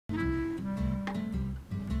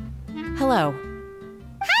Hello.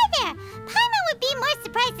 Hi there! Paimon would be more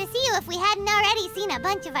surprised to see you if we hadn't already seen a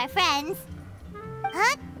bunch of our friends.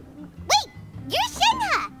 Huh? Wait! You're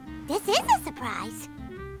Shenhe! This is a surprise.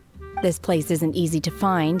 This place isn't easy to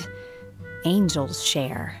find. Angels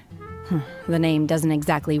share. The name doesn't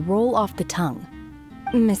exactly roll off the tongue.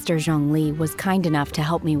 Mr. Zhongli was kind enough to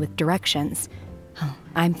help me with directions.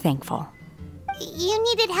 I'm thankful. You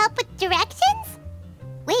needed help with directions?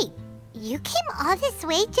 Wait, you came all this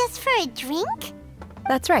way just for a drink?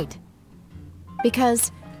 That's right.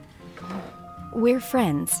 Because we're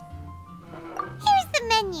friends. Here's the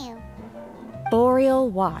menu. Boreal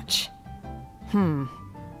Watch.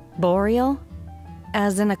 Boreal?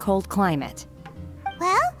 As in a cold climate.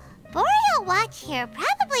 Well, Boreal Watch here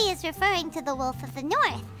probably is referring to the Wolf of the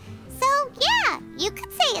North. So, yeah, you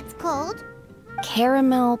could say it's cold.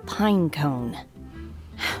 Caramel pine cone.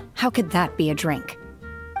 How could that be a drink?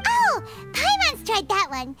 Oh, Paimon's tried that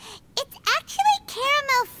one. It's actually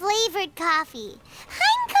caramel-flavored coffee.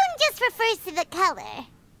 Pine cone just refers to the color.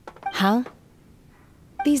 Huh?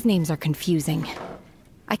 These names are confusing.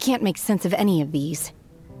 I can't make sense of any of these.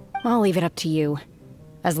 I'll leave it up to you.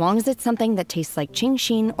 As long as it's something that tastes like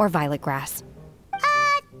genshin or violet grass.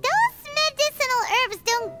 Those medicinal herbs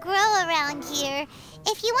don't grow around here.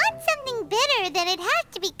 If you want something bitter, then it has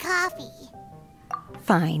to be coffee.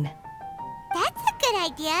 Fine. That's a good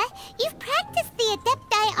idea. You've practiced the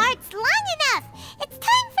adepti arts long enough. It's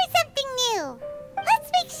time for something new.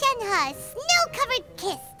 Let's make Shenhe a snow-covered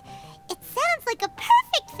kiss. It sounds like a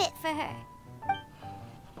perfect fit for her.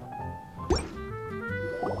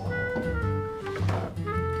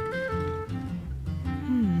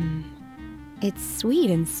 It's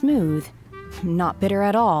sweet and smooth. Not bitter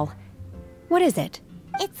at all. What is it?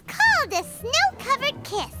 It's called a snow-covered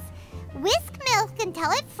kiss. Whisk milk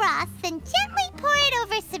until it froths, then gently pour it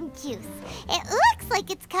over some juice. It looks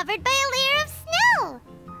like it's covered by a layer of snow.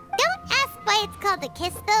 Don't ask why it's called a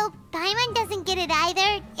kiss, though. Paimon doesn't get it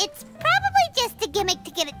either. It's probably just a gimmick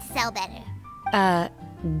to get it to sell better.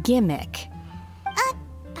 Gimmick.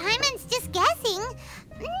 Paimon's just guessing.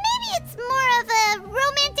 Maybe it's more of a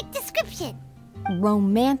romantic description.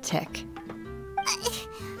 Romantic.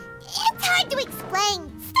 It's hard to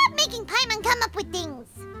explain. Stop making Paimon come up with things.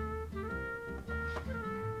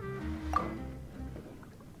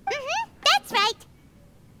 That's right.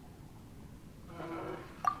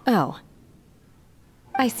 Oh.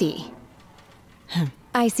 I see.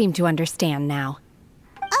 I seem to understand now.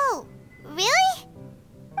 Oh, really?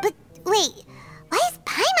 But wait, why is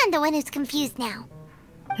Paimon the one who's confused now?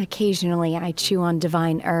 Occasionally I chew on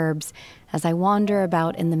divine herbs as I wander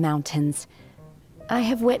about in the mountains. I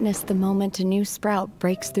have witnessed the moment a new sprout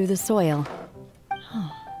breaks through the soil.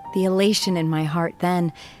 The elation in my heart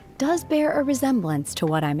then does bear a resemblance to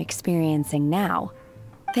what I'm experiencing now.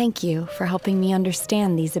 Thank you for helping me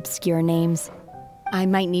understand these obscure names. I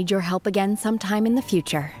might need your help again sometime in the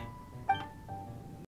future.